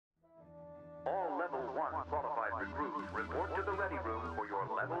qualified recruits, report to the ready room for your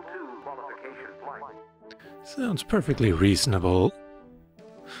level 2 qualification flight. Sounds perfectly reasonable.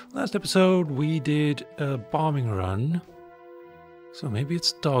 Last episode we did a bombing run, so maybe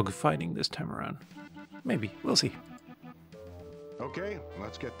it's dogfighting this time around. Maybe, we'll see. Okay,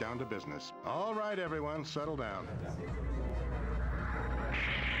 let's get down to business. All right, everyone, settle down.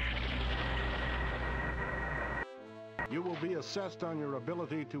 You will be assessed on your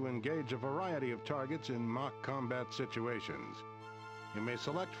ability to engage a variety of targets in mock combat situations. You may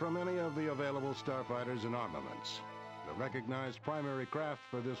select from any of the available starfighters and armaments. The recognized primary craft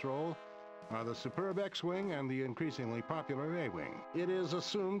for this role are the superb X-Wing and the increasingly popular A-Wing. It is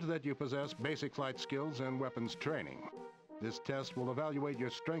assumed that you possess basic flight skills and weapons training. This test will evaluate your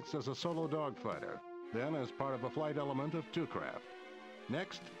strengths as a solo dogfighter, then as part of a flight element of 2 craft.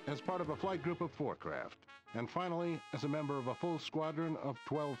 Next, as part of a flight group of 4 craft. And finally, as a member of a full squadron of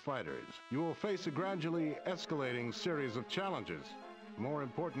 12 fighters. You will face a gradually escalating series of challenges. More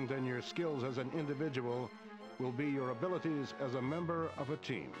important than your skills as an individual will be your abilities as a member of a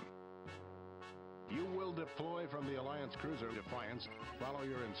team. You will deploy from the Alliance cruiser Defiance. Follow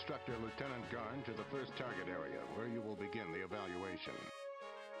your instructor, Lieutenant Garn, to the first target area, where you will begin the evaluation.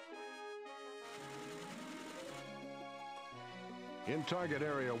 In Target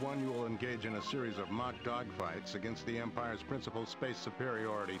Area 1, you will engage in a series of mock dogfights against the Empire's principal space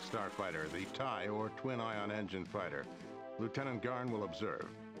superiority starfighter, the TIE, or Twin-Ion Engine Fighter. Lieutenant Garn will observe.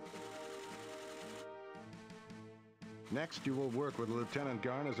 Next, you will work with Lieutenant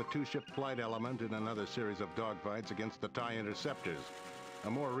Garn as a 2-ship flight element in another series of dogfights against the TIE Interceptors, a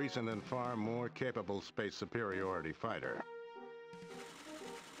more recent and far more capable space superiority fighter.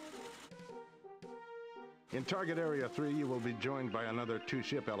 In Target Area 3, you will be joined by another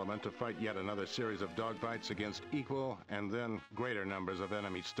 2-ship element to fight yet another series of dogfights against equal and then greater numbers of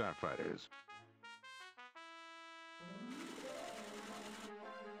enemy starfighters.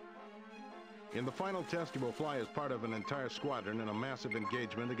 In the final test, you will fly as part of an entire squadron in a massive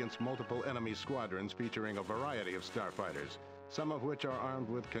engagement against multiple enemy squadrons featuring a variety of starfighters, some of which are armed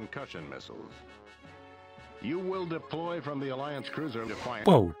with concussion missiles. You will deploy from the Alliance cruiser Defiance.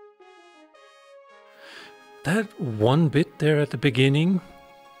 Whoa. That one bit there at the beginning,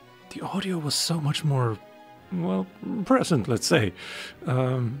 the audio was so much more, well, present, let's say,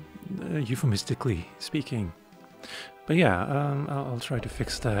 euphemistically speaking. But yeah, I'll try to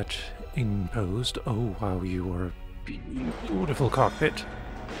fix that in post. Oh, wow, you are a beautiful cockpit.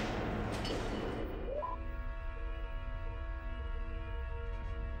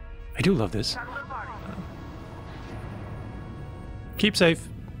 I do love this. Keep safe.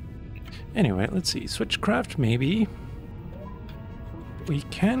 Anyway, let's see. Switchcraft, maybe. We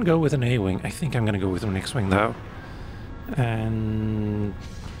can go with an A-Wing. I think I'm going to go with an X-Wing, though. And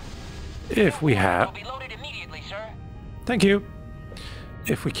if we have... Thank you.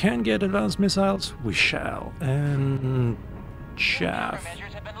 If we can get advanced missiles, we shall. And... chaff.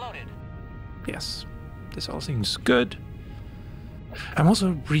 Yes, this all seems good. I'm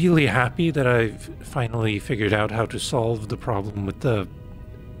also really happy that I've finally figured out how to solve the problem with the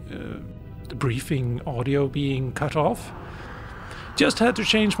briefing audio being cut off. Just had to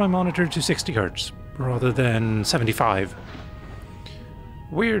change my monitor to 60 Hz rather than 75.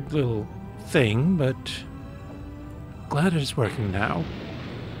 Weird little thing, but glad it's working now.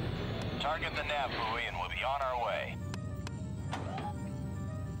 Target the nav buoy and we'll be on our way.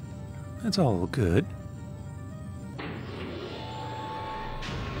 That's all good.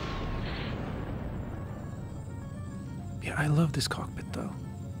 Yeah, I love this cockpit though.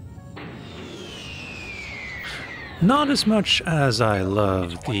 Not as much as I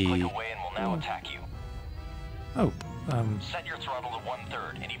love the... Click away and we'll now attack you. Oh, Set your throttle to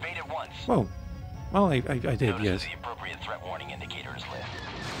 1/3 and evade at once. whoa. Well, I did, Notice yes. the appropriate threat warning indicators lit.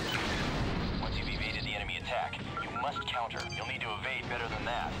 Once you've evaded the enemy attack, you must counter. You'll need to evade better than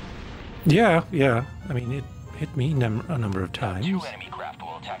that. Yeah. I mean, it hit me a number of times. 2 enemy craft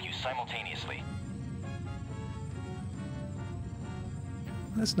will attack you simultaneously.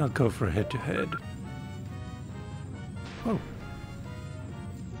 Let's not go for a head-to-head. Oh.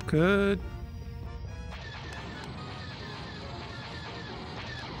 Good.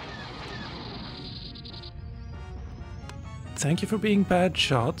 Thank you for being bad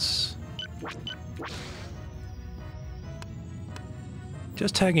shots.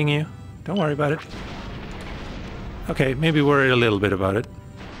 Just tagging you. Don't worry about it. Okay, maybe worry a little bit about it.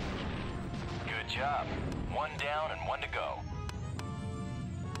 Good job. 1 down and 1 to go.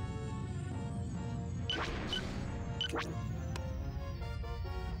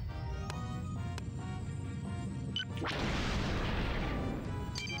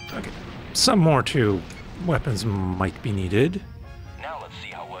 Okay. Some more to weapons might be needed. Now let's see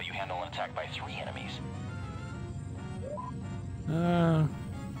how well you handle an attack by 3 enemies.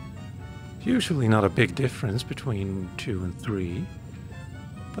 Usually not a big difference between 2 and 3.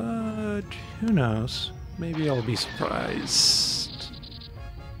 But who knows? Maybe I'll be surprised.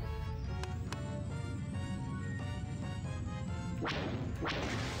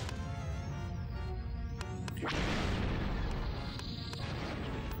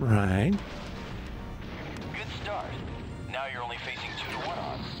 Right. Good start. Now you're only facing 2-to-1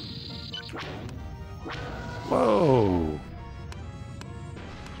 odds. Whoa!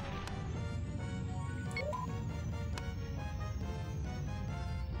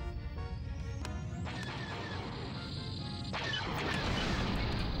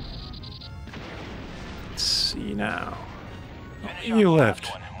 Let's see now. Finish You off the left.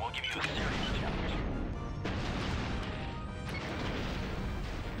 last one, and we'll give you a serious challenge.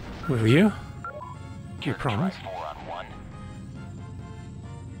 Will you? Do you Care to try promise?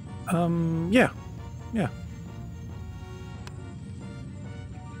 4-on-1? Yeah. Yeah.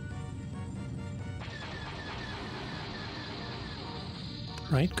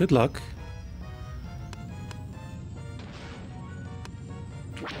 Right, good luck.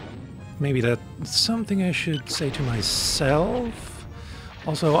 Maybe that's something I should say to myself.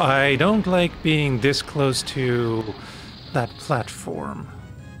 Also, I don't like being this close to that platform.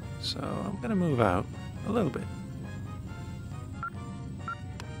 So I'm gonna move out a little bit.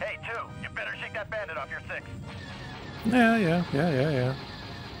 Hey, 2, you better shake that bandit off your 6. Yeah.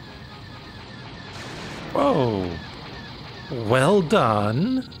 Whoa. Well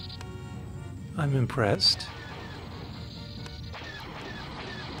done. I'm impressed.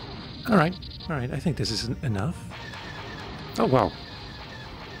 Alright, I think this is enough. Oh, wow.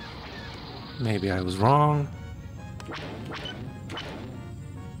 Maybe I was wrong.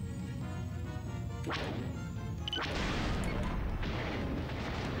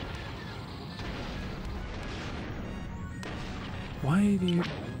 Why do you...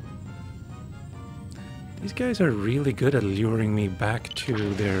 These guys are really good at luring me back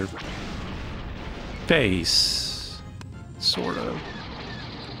to their base. Sort of.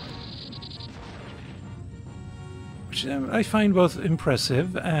 Which I find both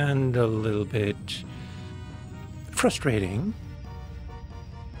impressive and a little bit frustrating.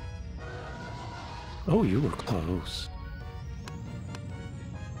 Oh, you were close.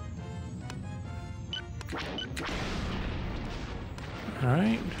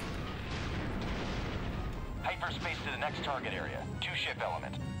 Alright. Hyperspace to the next target area. 2-ship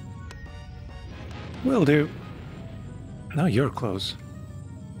element. Will do. Now you're close.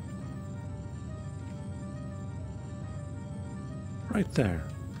 Right there.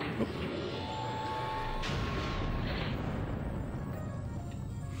 Oh.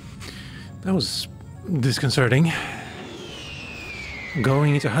 That was disconcerting.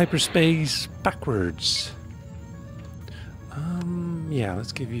 Going into hyperspace backwards. Yeah,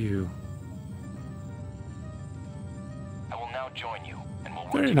 let's give you... I will now join you, and we'll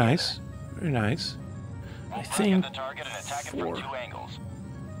work Very together. nice. Very nice. We'll I target think the target and attack it 4. from 2 angles.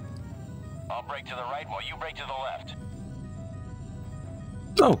 I'll break to the right while you break to the left.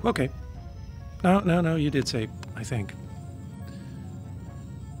 Oh, okay. No, you did say, I think.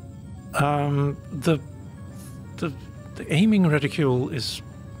 The aiming reticule is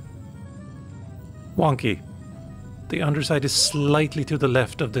wonky. The underside is slightly to the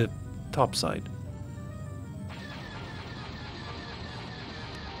left of the top side.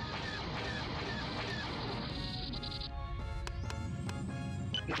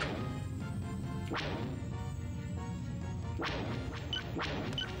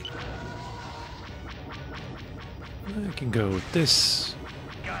 I can go with this.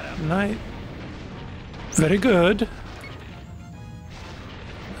 Night. Very good.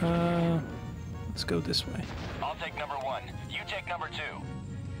 Let's go this way. I'll take number 1. You take number 2.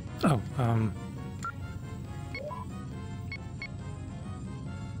 Oh,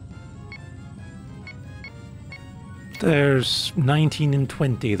 there's 19 and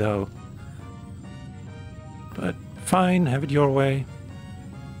 20, though. But fine, have it your way.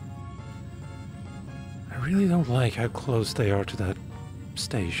 I really don't like how close they are to that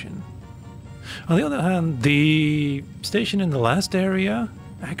station. On the other hand, the station in the last area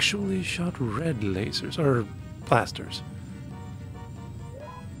actually shot red lasers, or blasters.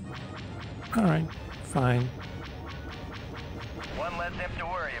 Alright, fine. One less imp to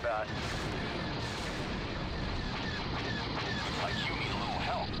worry about. Looks like you need a little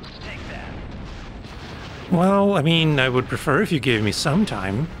help. Take that. Well, I mean, I would prefer if you gave me some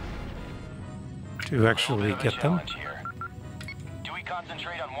time to actually get them. Here. Do we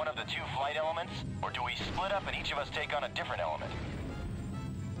concentrate on one of the two flight elements, or do we split up and each of us take on a different element?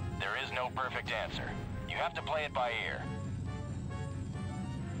 There is no perfect answer. You have to play it by ear.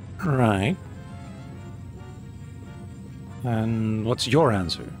 Right. And what's your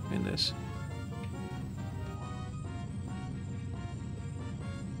answer in this?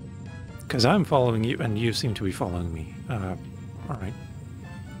 Because I'm following you, and you seem to be following me. Alright.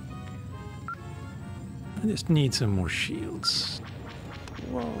 I just need some more shields.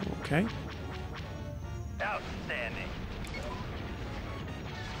 Whoa, okay. Outstanding.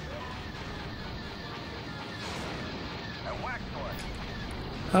 A whack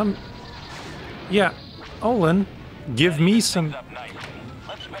one. Yeah. Olin, give me some... Up nicely.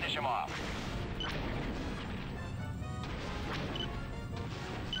 Let's finish him off.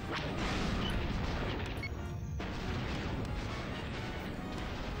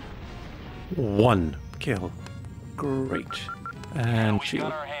 One kill. Great. And We've shield.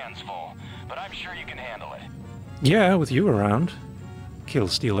 got our hands full, but I'm sure you can handle it. Yeah, with you around. Kill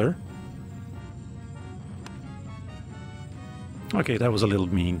stealer. Okay, that was a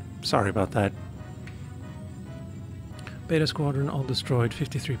little mean. Sorry about that. Beta squadron all destroyed,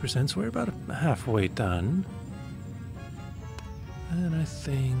 53%, so we're about halfway done. And I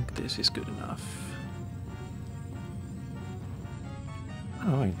think this is good enough.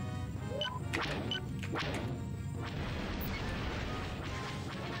 Oh, wait.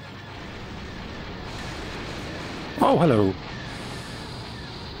 Oh, hello.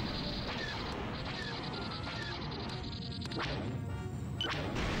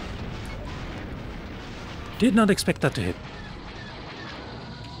 Did not expect that to hit.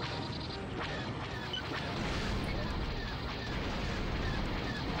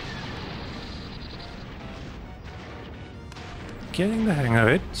 Getting the hang of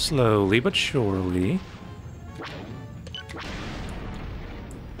it, slowly but surely.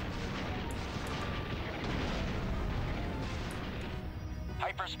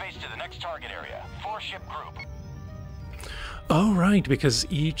 Hyperspace to the next target area. 4-ship group. Oh, right, because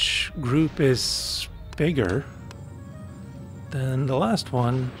each group is bigger than the last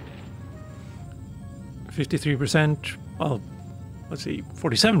one. 53%, well, let's see,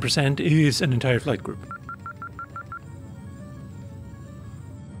 47% is an entire flight group.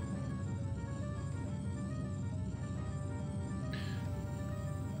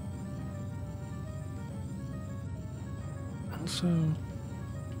 Also,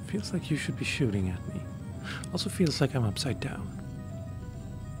 feels like you should be shooting at me. Also feels like I'm upside down.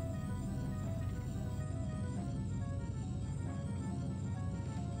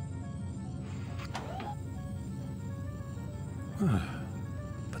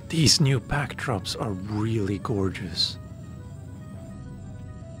 But these new backdrops are really gorgeous.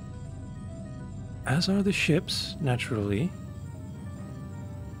 As are the ships, naturally.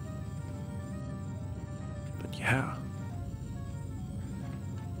 But yeah.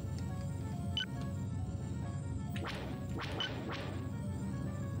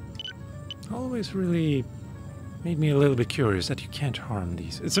 Always really made me a little bit curious that you can't harm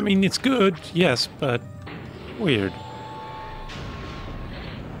these. I mean, it's good, yes, but weird.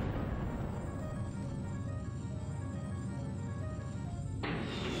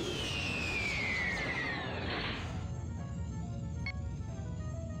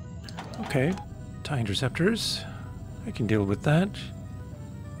 Okay, TIE Interceptors. I can deal with that.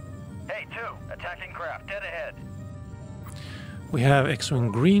 Hey, 2. Attacking craft. Dead ahead. We have X-Wing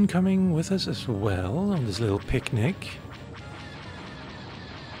Green coming with us as well on this little picnic.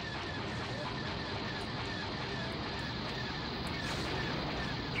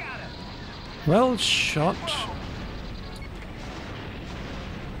 Well shot.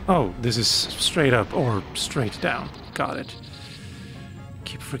 Oh, this is straight up or straight down. Got it.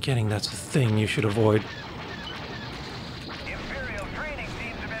 Keep forgetting that's a thing you should avoid. Imperial training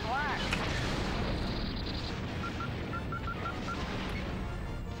seems a bit lax.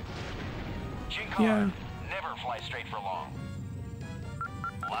 Yeah. Never fly straight for long.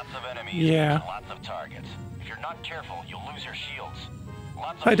 Lots of enemies. Yeah. Lots of targets. If you're not careful, you'll lose your shields.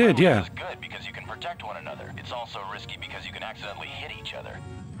 Lots of I did, yeah. is good because you can protect one another. It's also risky because you can accidentally hit each other.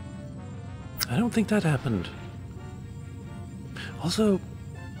 I don't think that happened. Also,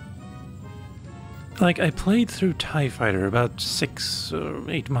 like, I played through TIE Fighter about 6 or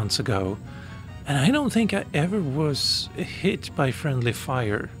 8 months ago, and I don't think I ever was hit by friendly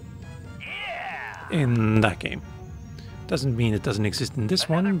fire in that game. Doesn't mean it doesn't exist in this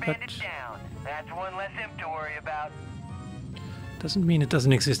one, but That's one less imp to worry about. doesn't mean it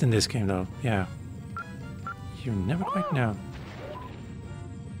doesn't exist in this game, though. Yeah. You never quite know.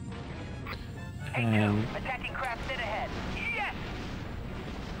 And Attacking craft dead ahead. Yes.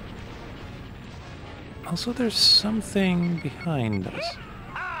 Also, there's something behind us.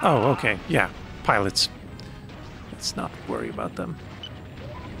 Oh, okay. Yeah, pilots. Let's not worry about them.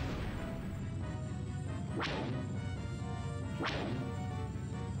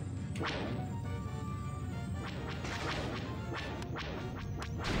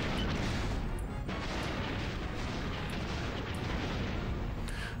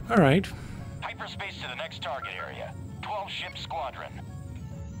 All right. Hyperspace to the next target area. 12-ship squadron.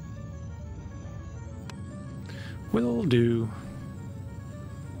 Will do.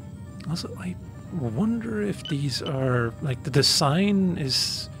 Also, I wonder if these are, like, the design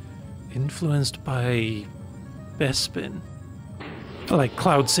is influenced by Bespin. Like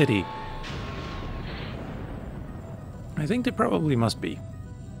Cloud City. I think they probably must be.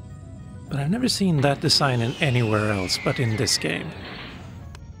 But I've never seen that design in anywhere else but in this game.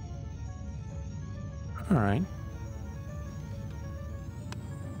 Alright.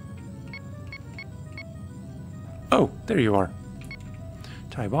 Oh, there you are.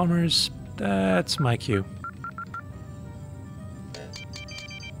 TIE bombers, that's my cue. This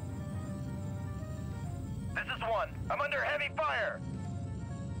is 1. I'm under heavy fire.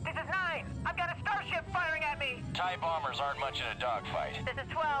 This is 9. I've got a starship firing at me. TIE bombers aren't much in a dogfight. This is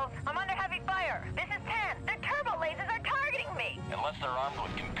 12. I'm under heavy fire. This is 10. Their turbo lasers are targeting me. Unless they're armed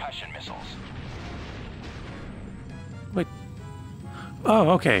with concussion missiles. Wait.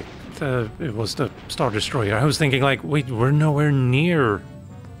 Oh, okay. It was the Star Destroyer. I was thinking, like, wait, we're nowhere near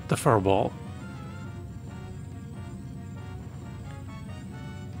the furball.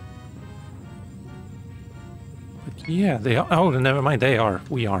 But yeah, they are. Oh, never mind. They are.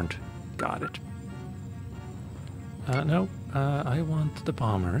 We aren't. Got it. No. I want the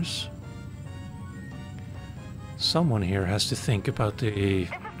bombers. Someone here has to think about the,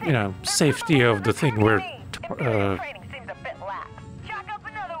 you know, safety of the thing we're.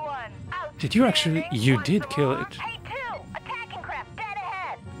 Did you actually? You did kill it.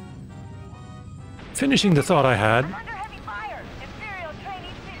 Finishing the thought I had.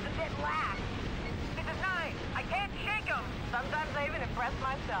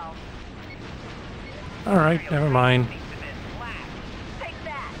 All right, never mind.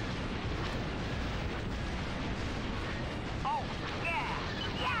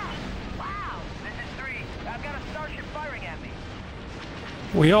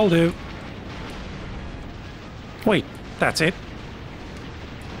 We all do. Wait, that's it?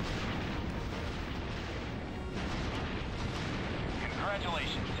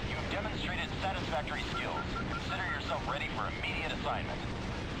 Congratulations, you have demonstrated satisfactory skills. Consider yourself ready for immediate assignment.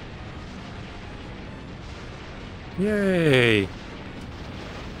 Yay!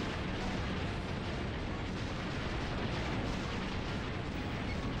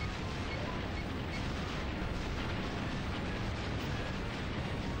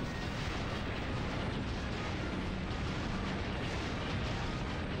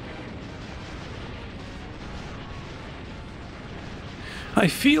 I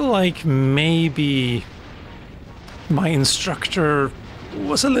feel like maybe my instructor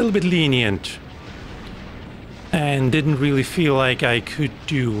was a little bit lenient and didn't really feel like I could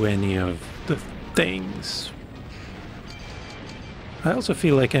do any of the things. I also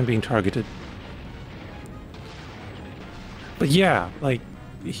feel like I'm being targeted. But yeah, like,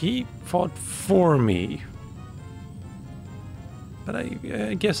 he fought for me. But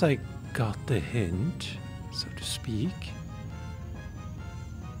I guess I got the hint, so to speak.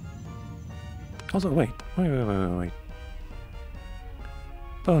 Also, wait.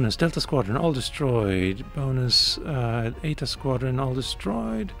 Bonus, Delta Squadron, all destroyed. Bonus, Eta Squadron, all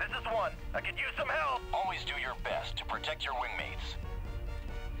destroyed. This is 1. I could use some help. Always do your best to protect your wingmates.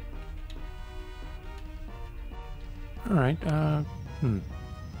 Alright, I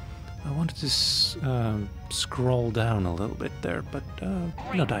wanted to scroll down a little bit there, but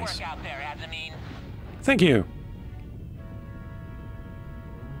no dice. Thank you.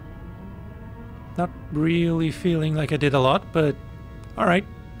 Not really feeling like I did a lot, but alright.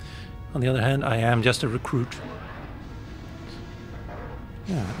 On the other hand, I am just a recruit.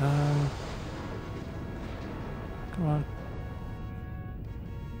 Yeah, come on.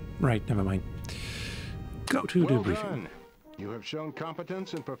 Right, never mind. Go to the briefing. Done. You have shown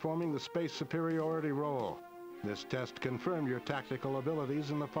competence in performing the space superiority role. This test confirmed your tactical abilities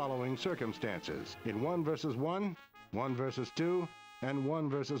in the following circumstances. In 1 versus 1, 1 versus 2, and 1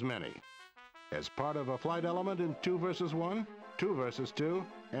 versus many. As part of a flight element in 2 versus 1, 2 versus 2,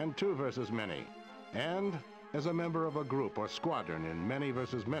 and 2 versus many. And as a member of a group or squadron in many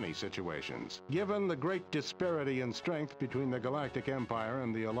versus many situations. Given the great disparity in strength between the Galactic Empire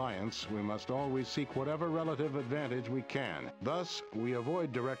and the Alliance, we must always seek whatever relative advantage we can. Thus, we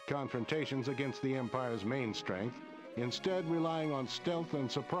avoid direct confrontations against the Empire's main strength, instead relying on stealth and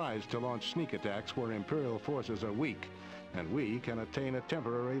surprise to launch sneak attacks where Imperial forces are weak, and we can attain a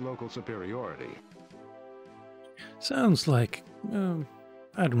temporary local superiority. Sounds like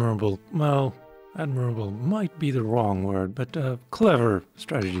admirable. Well, admirable might be the wrong word, but clever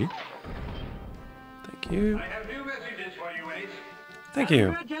strategy. Thank you. I have new messages for you, Ace. Thank you.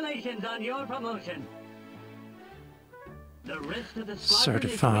 Congratulations on your promotion. The rest of the squadron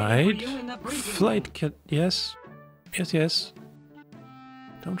Certified. is waiting for you in the briefing Flight room. kit. Yes. Yes.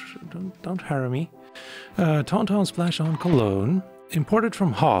 Don't hurry me. Tauntaun Splash on Cologne. Imported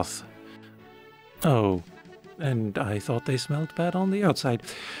from Hoth. Oh. And I thought they smelled bad on the outside.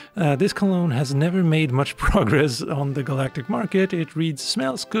 This cologne has never made much progress on the galactic market. It reads,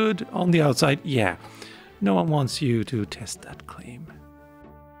 smells good on the outside. Yeah, no one wants you to test that claim.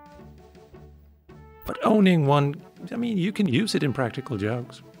 But owning one, I mean, you can use it in practical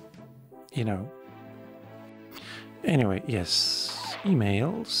jokes. You know. Anyway, yes.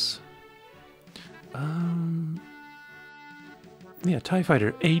 Emails. Yeah, TIE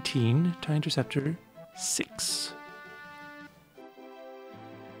Fighter 18, TIE Interceptor 6.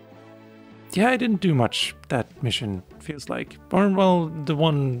 Yeah, I didn't do much that mission, feels like. Or, well, the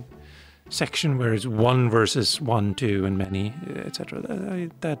one section where it's 1 versus 1, 2, and many, etc.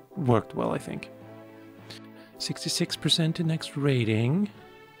 That worked well, I think. 66% in next rating.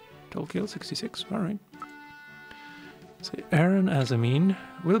 Total kill, 66, alright. So, Aaron Azamin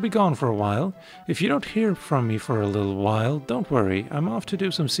will be gone for a while. If you don't hear from me for a little while, don't worry. I'm off to do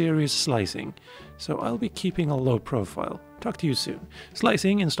some serious slicing. So I'll be keeping a low profile. Talk to you soon.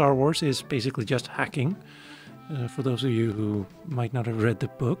 Slicing in Star Wars is basically just hacking. For those of you who might not have read the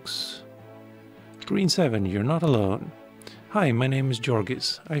books. Green 7, you're not alone. Hi, my name is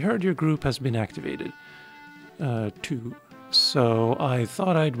Jorgis. I heard your group has been activated. Too. So I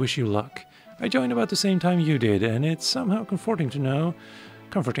thought I'd wish you luck. I joined about the same time you did, and it's somehow comforting to know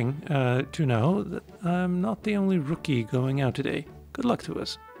that I'm not the only rookie going out today. Good luck to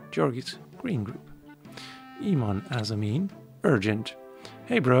us. Jorgis, Green Group. Iman Azamin, urgent.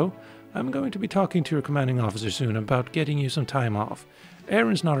 Hey bro, I'm going to be talking to your commanding officer soon about getting you some time off.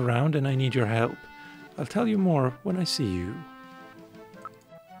 Aaron's not around and I need your help. I'll tell you more when I see you.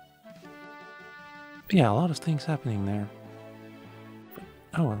 Yeah, a lot of things happening there. But,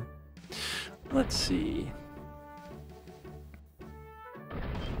 oh well. Let's see.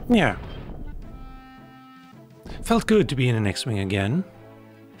 Yeah. Felt good to be in an X-Wing again.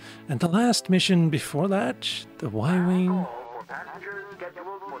 And the last mission before that, the Y-Wing. Call for passengers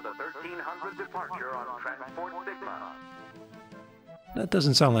scheduled for the 1300 departure on Transport Sigma. That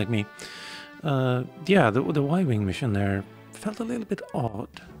doesn't sound like me. Yeah, the Y-Wing mission there felt a little bit odd.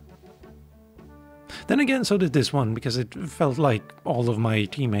 Then again, so did this one, because it felt like all of my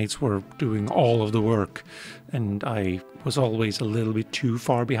teammates were doing all of the work, and I was always a little bit too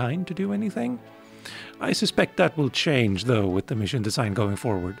far behind to do anything. I suspect that will change, though, with the mission design going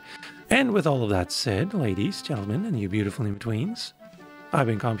forward. And with all of that said, ladies, gentlemen, and you beautiful in-betweens, I've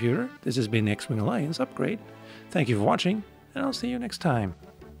been Calmputer, this has been X-Wing Alliance Upgrade. Thank you for watching, and I'll see you next time.